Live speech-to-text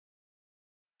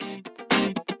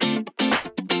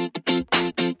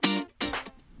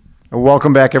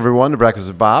Welcome back, everyone, to Breakfast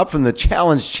with Bob from the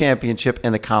Challenge Championship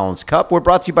and the Collins Cup. We're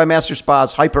brought to you by Master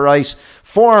Spa's Hyper Ice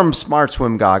Form Smart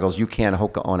Swim Goggles. You can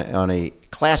hook on a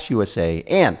Class USA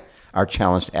and our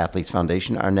Challenged Athletes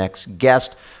Foundation. Our next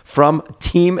guest from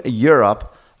Team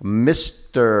Europe,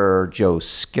 Mr. Joe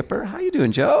Skipper. How you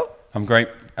doing, Joe? I'm great.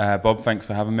 Bob, thanks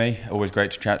for having me. Always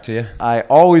great to chat to you. I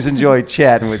always enjoy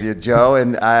chatting with you, Joe.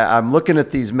 And I'm looking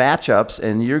at these matchups,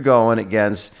 and you're going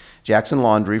against Jackson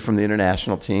Laundrie from the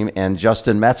international team and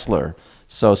Justin Metzler.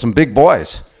 So some big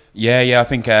boys. Yeah. I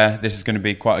think this is going to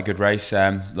be quite a good race.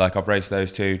 Like I've raced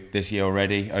those two this year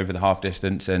already over the half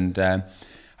distance, and I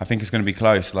think it's going to be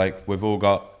close. Like we've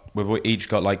each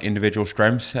got like individual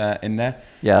strengths in there.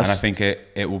 Yes. And I think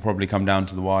it will probably come down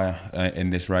to the wire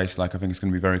in this race. Like I think it's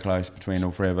going to be very close between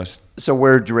all three of us. So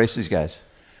where did you race these guys?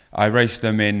 I raced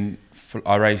Justin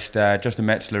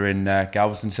Metzler in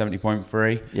Galveston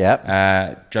 70.3.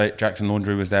 Yep. Jackson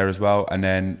Laundrie was there as well. And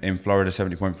then in Florida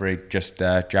 70.3, just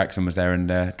Jackson was there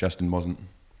and Justin wasn't.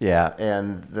 Yeah.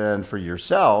 And then for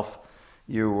yourself,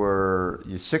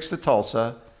 you sixth at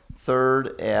Tulsa,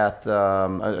 third at,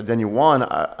 then you won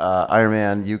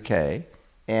Ironman UK.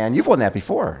 And you've won that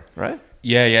before, right?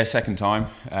 Yeah, second time.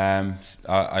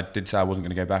 I did say I wasn't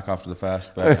going to go back after the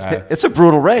first, but it's a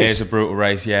brutal race. It is a brutal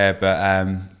race, yeah. But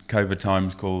COVID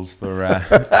times calls for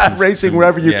racing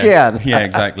wherever you can. Yeah,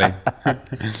 exactly.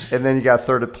 And then you got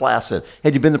third at Placid.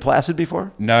 Had you been to Placid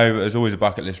before? No, it was always a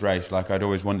bucket list race. Like I'd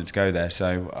always wanted to go there,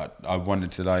 so I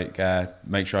wanted to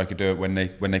make sure I could do it when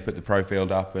they put the pro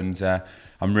field up, and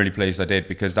I'm really pleased I did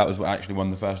because that was actually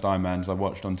one of the first Ironmans I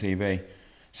watched on TV.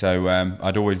 So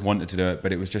I'd always wanted to do it,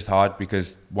 but it was just hard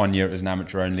because 1 year it was an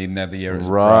amateur only, and the other year it was a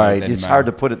pro. Right, it's hard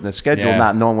to put it in the schedule,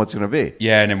 not knowing what's going to be.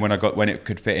 Yeah, and then when it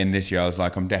could fit in this year, I was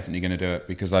like, I'm definitely going to do it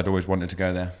because I'd always wanted to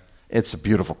go there. It's a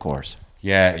beautiful course.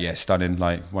 Yeah, stunning,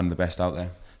 like one of the best out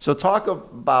there. So talk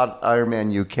about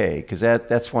Ironman UK because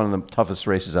that's one of the toughest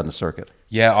races on the circuit.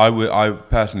 Yeah, I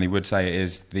personally would say it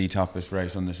is the toughest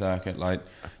race on the circuit. Like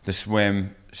the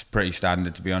swim. It's pretty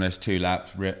standard, to be honest. 2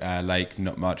 laps, lake,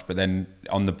 not much. But then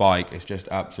on the bike, it's just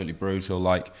absolutely brutal.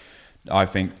 Like, I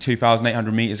think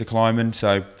 2,800 meters of climbing.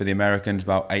 So for the Americans,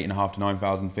 about 8,500 to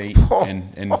 9,000 feet.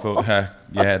 In the full,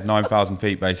 9,000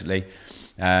 feet basically.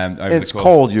 Over it's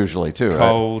cold usually too.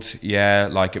 Cold, right? Yeah.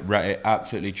 Like it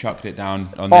absolutely chucked it down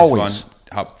on this one,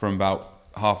 up from about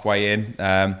halfway in.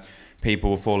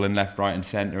 People were falling left, right, and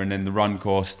centre. And then the run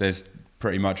course, there's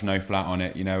pretty much no flat on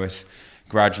it. You know, it's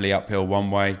gradually uphill one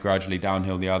way, gradually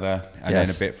downhill the other, and then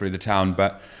a bit through the town.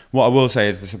 But what I will say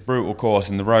is it's a brutal course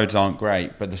and the roads aren't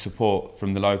great, but the support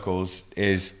from the locals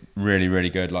is really, really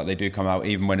good. Like they do come out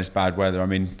even when it's bad weather. I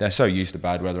mean, they're so used to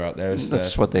bad weather out there.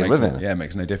 That's what they live in. Yeah, it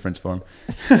makes no difference for them.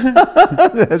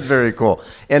 That's very cool.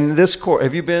 And this course,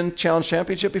 have you been Challenge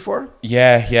Championship before?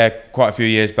 Yeah, quite a few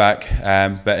years back.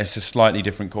 But it's a slightly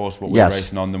different course what we were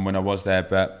racing on than when I was there.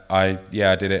 But I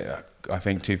did it. I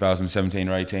think 2017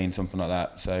 or 18, something like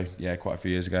that. So yeah, quite a few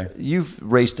years ago. You've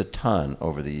raced a ton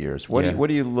over the years. What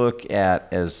do you look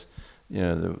at as,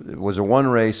 was there one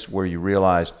race where you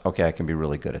realized, okay, I can be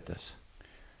really good at this?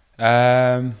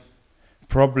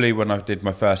 Probably when I did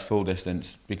my first full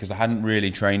distance because I hadn't really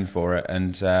trained for it,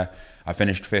 and I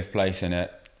finished 5th place in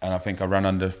it, and I think I ran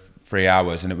under 3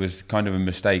 hours, and it was kind of a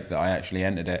mistake that I actually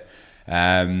entered it,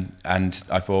 and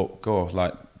I thought,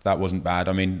 like that wasn't bad.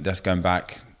 I mean, that's going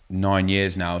back 9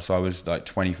 years now, so I was like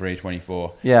 23,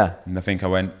 24. Yeah. And I think I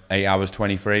went 8 hours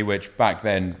 23, which back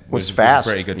then was fast. Was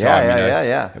a pretty good time.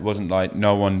 Yeah. It wasn't like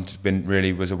no one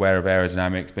was aware of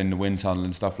aerodynamics, been in the wind tunnel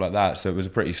and stuff like that. So it was a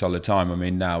pretty solid time. I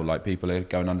mean, now like people are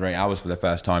going under 8 hours for their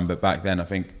first time, but back then I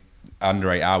think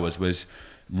under 8 hours was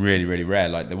really, really rare.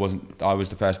 Like I was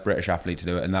the first British athlete to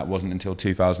do it, and that wasn't until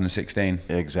 2016.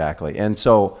 Exactly. And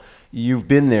so you've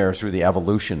been there through the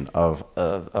evolution of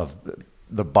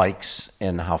the bikes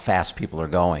and how fast people are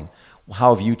going.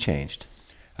 How have you changed?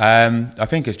 I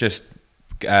think it's just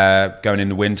going in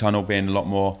the wind tunnel, being a lot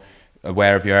more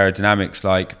aware of your aerodynamics.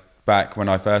 Like back when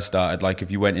I first started, like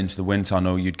if you went into the wind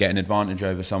tunnel, you'd get an advantage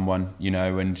over someone,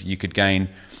 and you could gain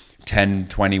 10,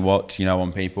 20 watts,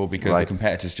 on people because the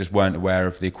competitors just weren't aware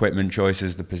of the equipment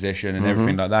choices, the position and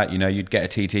everything like that. You'd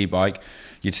get a TT bike,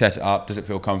 you'd set it up, does it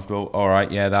feel comfortable? All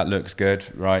right, yeah, that looks good.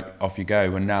 Right, off you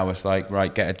go. And now it's like,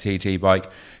 right, get a TT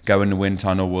bike, go in the wind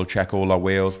tunnel, we'll check all our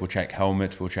wheels, we'll check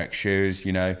helmets, we'll check shoes,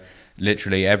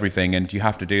 literally everything, and you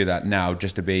have to do that now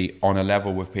just to be on a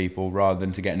level with people rather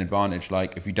than to get an advantage.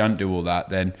 Like if you don't do all that,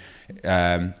 then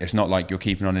it's not like you're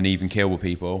keeping on an even keel with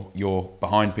people, you're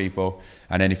behind people.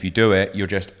 And then if you do it, you're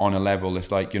just on a level.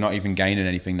 It's like you're not even gaining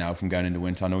anything now from going into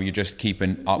wind tunnel. You're just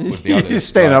keeping up with the others. You're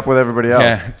staying up with everybody else.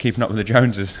 Yeah, keeping up with the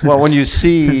Joneses. Well, when you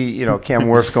see, Cam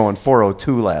Wurf going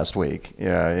 4:02 last week,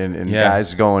 and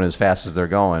guys going as fast as they're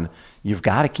going, you've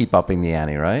got to keep upping the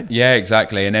ante, right? Yeah,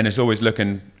 exactly. And then it's always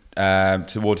looking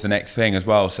towards the next thing as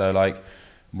well. So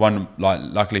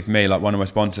luckily for me, one of my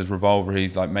sponsors, Revolver,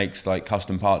 he's makes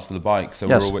custom parts for the bike.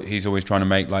 So he's always trying to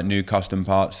make new custom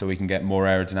parts so we can get more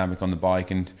aerodynamic on the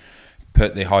bike and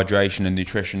put the hydration and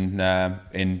nutrition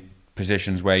in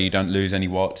positions where you don't lose any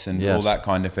watts and all that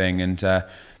kind of thing. And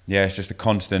it's just a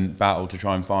constant battle to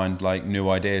try and find new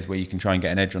ideas where you can try and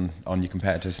get an edge on your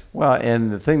competitors. Well, and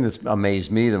the thing that's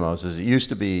amazed me the most is it used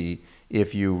to be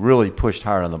if you really pushed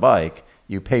hard on the bike,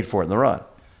 you paid for it in the run.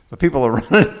 But people are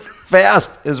running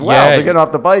fast as well. They're getting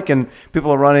off the bike and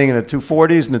people are running in the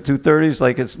 240s and the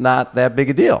 230s it's not that big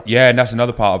a deal. Yeah, and that's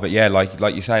another part of it. Yeah,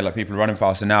 like you say, people are running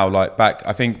faster now. Back,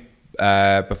 I think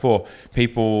before,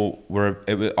 people were...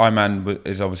 Ironman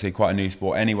is obviously quite a new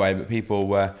sport anyway, but people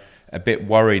were a bit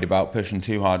worried about pushing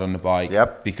too hard on the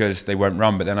bike because they won't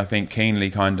run. But then I think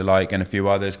Keenly and a few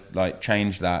others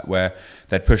changed that, where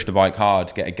they'd push the bike hard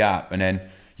to get a gap, and then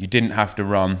you didn't have to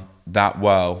run that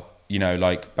well.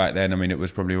 Back then, it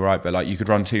was probably right, but you could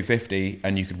run 250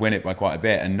 and you could win it by quite a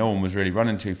bit, and no one was really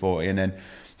running 240, and then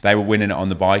they were winning it on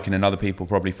the bike, and then other people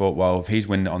probably thought, well, if he's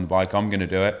winning it on the bike, I'm going to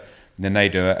do it. And then they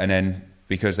do it, and then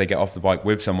because they get off the bike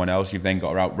with someone else, you've then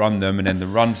got to outrun them, and then the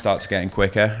run starts getting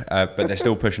quicker, but they're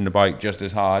still pushing the bike just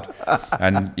as hard.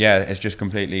 And it's just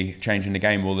completely changing the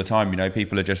game all the time.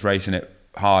 People are just racing it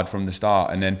hard from the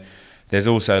start, and then there's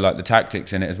also the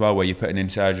tactics in it as well, where you're putting in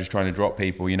surges trying to drop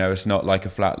people. It's not like a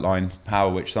flat line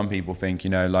power, which some people think.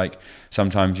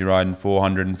 Sometimes you're riding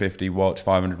 450 watts,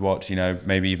 500 watts.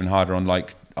 Maybe even harder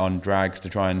on drags to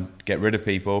try and get rid of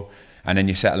people, and then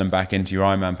you're settling back into your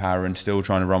Ironman power and still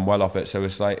trying to run well off it. So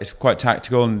it's quite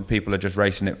tactical, and people are just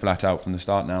racing it flat out from the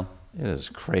start now. It is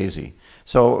crazy.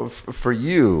 So for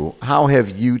you, how have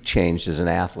you changed as an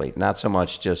athlete? Not so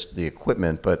much just the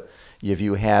equipment, but have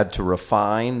you had to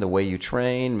refine the way you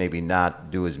train, maybe not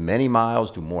do as many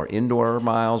miles, do more indoor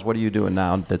miles? What are you doing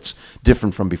now that's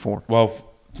different from before? Well,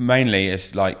 mainly it's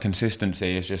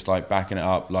consistency. It's just backing it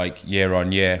up year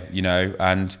on year,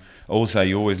 and also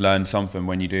you always learn something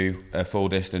when you do a full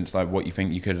distance, what you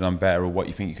think you could have done better or what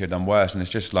you think you could have done worse. And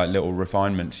it's just little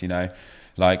refinements,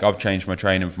 I've changed my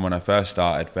training from when I first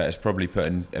started, but it's probably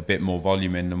putting a bit more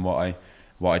volume in than what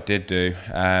I did do.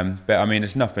 But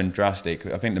it's nothing drastic.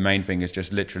 I think the main thing is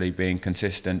just literally being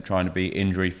consistent, trying to be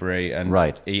injury free, and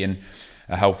eating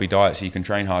a healthy diet so you can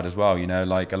train hard as well. A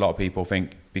lot of people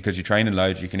think because you're training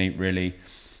loads you can eat really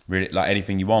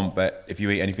anything you want, but if you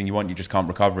eat anything you want you just can't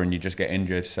recover and you just get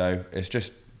injured. So it's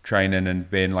just training and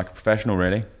being a professional,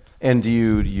 really. And do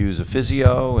you use a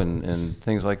physio and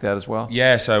things like that as well?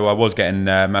 Yeah, so I was getting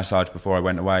massage before I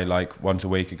went away. Once a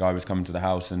week a guy was coming to the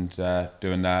house and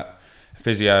doing that.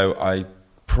 Physio, I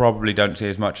probably don't see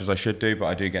as much as I should do, but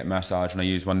I do get massage, and I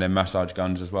use one of them massage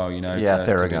guns as well,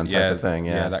 Theragun type of thing,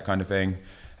 yeah, that kind of thing.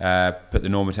 Put the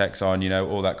Normatex on,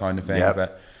 all that kind of thing. Yep.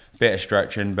 But a bit of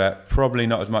stretching, but probably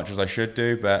not as much as I should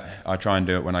do, but I try and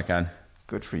do it when I can.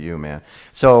 Good for you, man.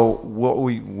 So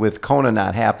with Kona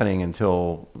not happening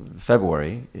until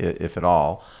February, if at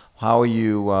all, how are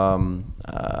you?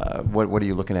 What are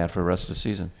you looking at for the rest of the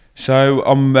season? So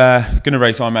I'm going to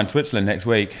race Ironman Switzerland next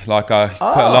week. I put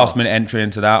a last minute entry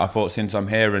into that. I thought since I'm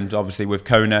here, and obviously with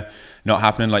Kona not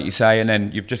happening like you say, and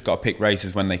then you've just got to pick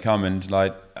races when they come, and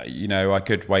I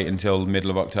could wait until the middle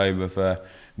of October for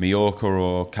Mallorca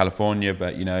or California,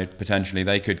 but potentially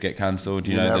they could get cancelled.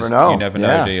 You never know. You never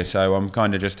know, do you? So I'm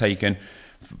kind of just taking,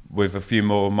 with a few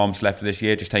more months left of this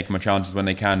year, just taking my chances when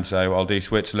they can. So I'll do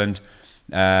Switzerland.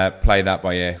 Play that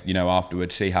by ear,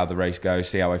 afterwards, see how the race goes,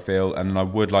 see how I feel. And I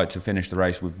would like to finish the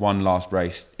race with one last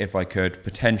race, if I could,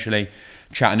 potentially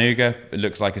Chattanooga. It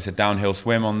looks like it's a downhill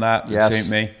swim on that. Would suit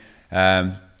me.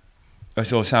 I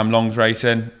saw Sam Long's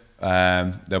racing.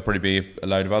 There'll probably be a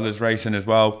load of others racing as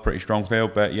well. Pretty strong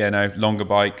field, but longer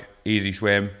bike, easy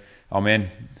swim. I'm in.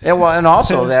 Yeah, and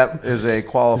also that is a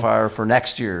qualifier for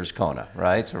next year's Kona,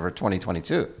 right? So for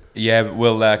 2022. Yeah, but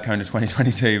will Kona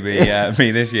 2022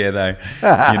 be this year though?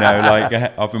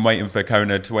 I've been waiting for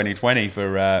Kona 2020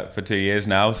 for 2 years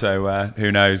now, so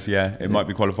who knows? Yeah, it might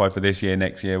be qualified for this year,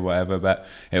 next year, whatever. But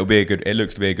it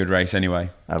looks to be a good race anyway.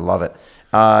 I love it.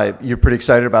 You're pretty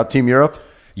excited about Team Europe?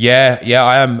 Yeah,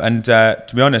 I am. And to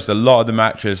be honest, a lot of the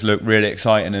matches look really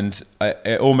exciting, and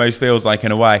it almost feels like,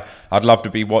 in a way, I'd love to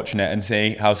be watching it and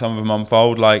see how some of them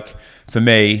unfold. Like, for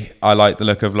me, I like the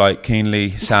look of like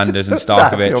Keenly, Sanders, and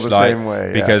Starkovic, I feel the same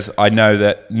way, because I know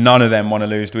that none of them want to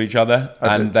lose to each other,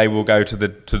 and they will go to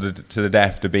the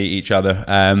death to beat each other.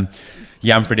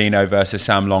 Jan Frodeno versus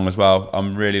Sam Long as well.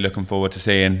 I'm really looking forward to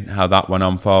seeing how that one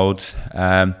unfolds.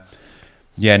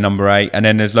 Number 8. And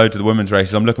then there's loads of the women's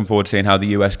races. I'm looking forward to seeing how the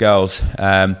US girls...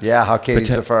 how Katie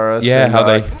Zafaras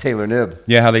and Taylor Knibb.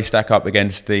 Yeah, how they stack up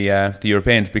against the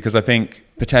Europeans. Because I think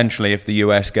potentially if the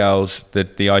US girls,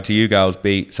 the ITU girls,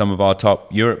 beat some of our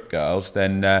top Europe girls,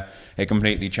 then it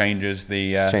completely changes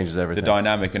changes everything. The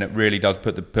dynamic, and it really does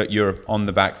put Europe on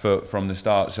the back foot from the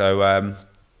start. So...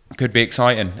 could be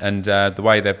exciting, and the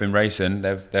way they've been racing,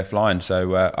 they're flying.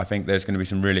 So I think there's going to be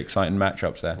some really exciting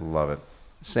matchups there. Love it,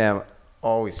 Sam.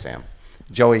 Always Sam.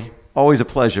 Joey, always a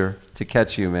pleasure to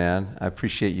catch you, man. I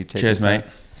appreciate you taking Cheers, time.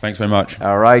 mate. Thanks very much.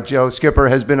 All right, Joe Skipper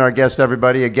has been our guest,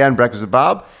 everybody. Again, Breakfast with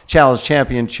Bob, Challenge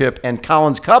Championship, and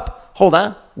Collins Cup. Hold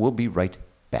on, we'll be right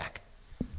back.